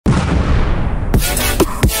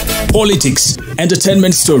politics,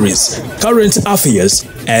 entertainment stories, current affairs,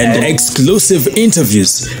 and exclusive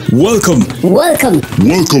interviews. Welcome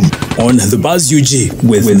on The Buzz UG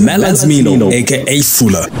with Melans Milo, aka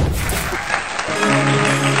Fuller.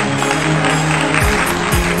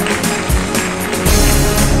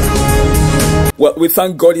 Well, we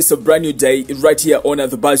thank God it's a brand new day right here on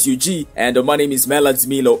The Buzz UG, and my name is Melans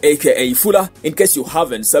Milo, aka Fuller. In case you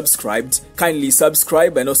haven't subscribed, kindly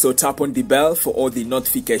subscribe and also tap on the bell for all the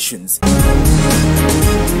notifications.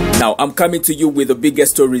 Now, I'm coming to you with the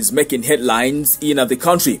biggest stories making headlines in the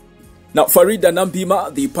country. Now, Farida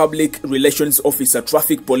Nampima, the Public Relations Officer,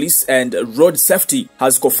 Traffic Police and Road Safety,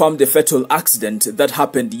 has confirmed a fatal accident that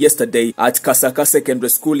happened yesterday at Kasaka Secondary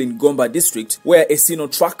School in Gomba District, where a Sino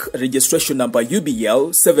truck registration number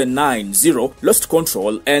UBL 790 lost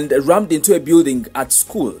control and rammed into a building at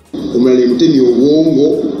school.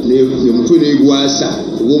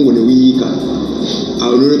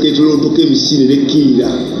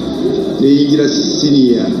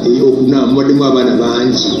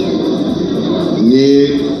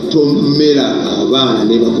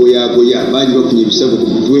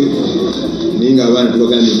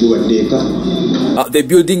 The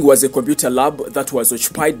building was a computer lab that was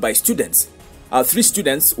occupied by students. 3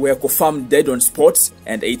 students were confirmed dead on spot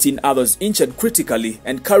and 18 others injured critically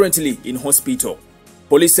and currently in hospital.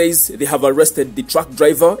 Police says they have arrested the truck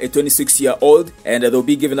driver, a 26-year-old, and they'll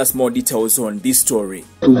be giving us more details on this story.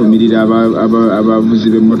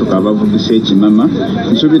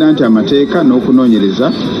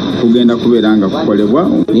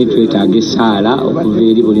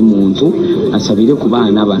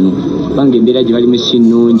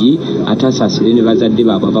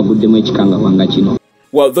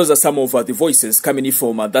 Well, those are some of the voices coming in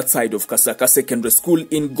from that side of Kasaka Secondary School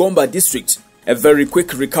in Gomba District. A very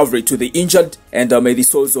quick recovery to the injured, and may the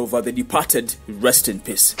souls of the departed rest in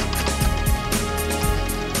peace.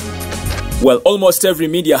 Well, almost every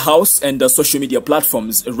media house and social media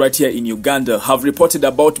platforms right here in Uganda have reported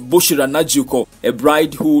about Bushira Najuko, a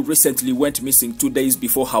bride who recently went missing 2 days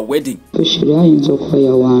before her wedding.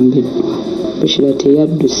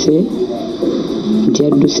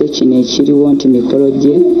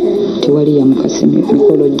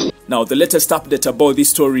 Now, the latest update about this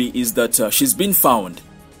story is that she's been found.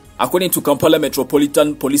 According to Kampala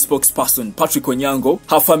Metropolitan Police spokesperson Patrick Onyango,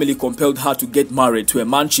 her family compelled her to get married to a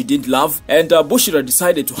man she didn't love, and Bushira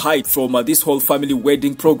decided to hide from this whole family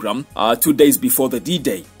wedding program 2 days before the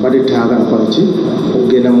D-Day.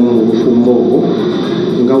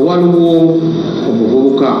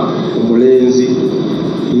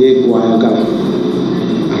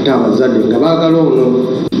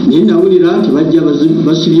 Ninawulira nti bajja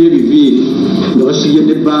basibye ebiviri nga basibye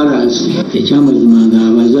ne balance ekyamazima nga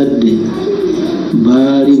abazadde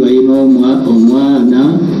baali balina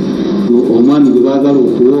omwami gwe baagala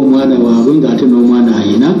okuwa omwana waabwe ng'ate n'omwana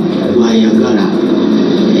ayina gw'ayagala.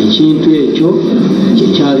 Ekintu ekyo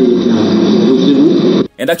kyekyaleeta obuzibu.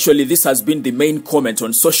 And actually, this has been the main comment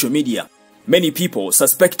on social media. Many people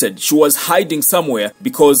suspected she was hiding somewhere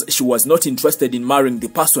because she was not interested in marrying the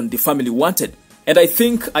person the family wanted. And I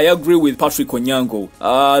think I agree with Patrick Onyango.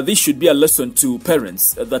 This should be a lesson to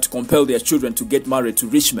parents that compel their children to get married to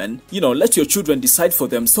rich men. You know, let your children decide for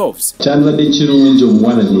themselves.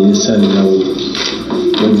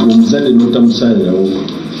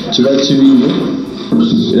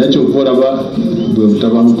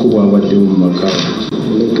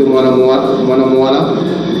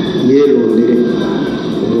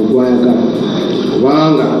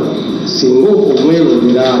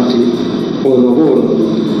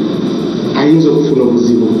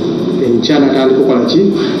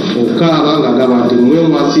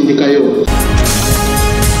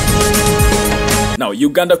 Now,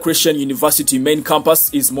 Uganda Christian University main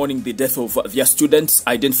campus is mourning the death of their student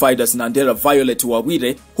identified as Nandera Violet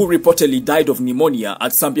Wawire, who reportedly died of pneumonia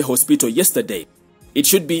at Zambia Hospital yesterday. It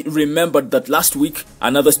should be remembered that last week,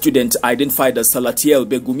 another student identified as Salatiel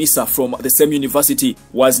Begumisa from the same university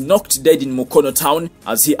was knocked dead in Mukono town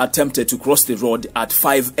as he attempted to cross the road at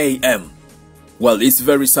 5 a.m. Well, it's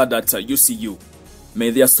very sad at UCU.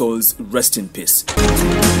 May their souls rest in peace.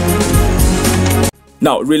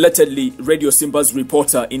 Now, relatedly, Radio Simba's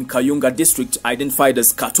reporter in Kayunga district identified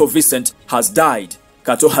as Kato Vincent has died.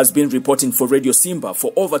 Kato has been reporting for Radio Simba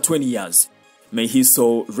for over 20 years. May his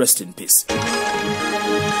soul rest in peace.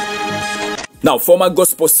 Now, former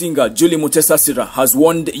gospel singer Julie Mutesasira has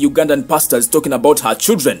warned Ugandan pastors talking about her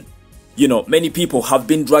children. You know, many people have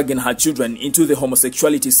been dragging her children into the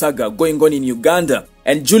homosexuality saga going on in Uganda,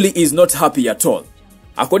 and Julie is not happy at all.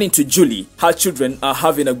 According to Julie, her children are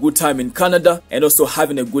having a good time in Canada and also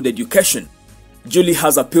having a good education. Julie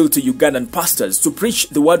has appealed to Ugandan pastors to preach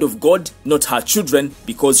the word of God, not her children,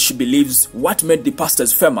 because she believes what made the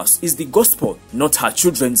pastors famous is the gospel, not her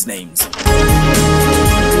children's names.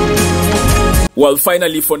 Well,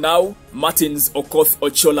 finally for now, Martins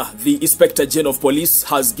Ochola, the Inspector General of Police,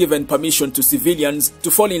 has given permission to civilians to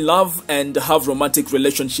fall in love and have romantic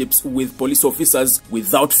relationships with police officers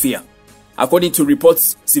without fear. According to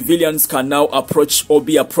reports, civilians can now approach or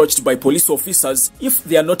be approached by police officers if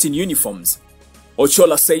they are not in uniforms.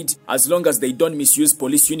 Ochola said as long as they don't misuse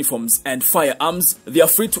police uniforms and firearms, they are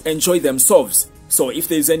free to enjoy themselves. So if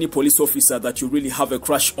there is any police officer that you really have a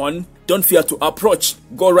crush on, don't fear to approach.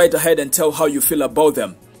 Go right ahead and tell how you feel about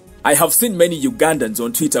them. I have seen many Ugandans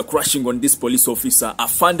on Twitter crushing on this police officer,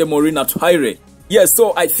 Afande Morina Tuhaire. Yes,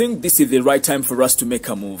 so I think this is the right time for us to make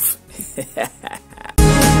a move.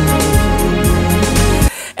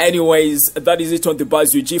 Anyways, that is it on the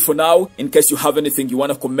Buzz UG for now. In case you have anything you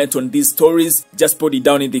want to comment on these stories, just put it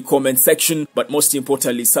down in the comment section. But most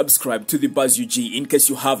importantly, subscribe to the Buzz UG in case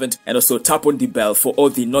you haven't, and also tap on the bell for all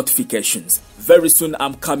the notifications. Very soon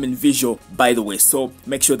I'm coming visual, by the way, so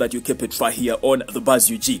make sure that you keep it right here on the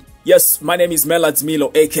Buzz UG. Yes, my name is Melad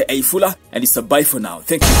Milo, aka Fuller, and it's a bye for now.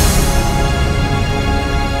 Thank you.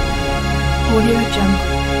 Audio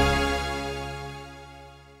Jungle.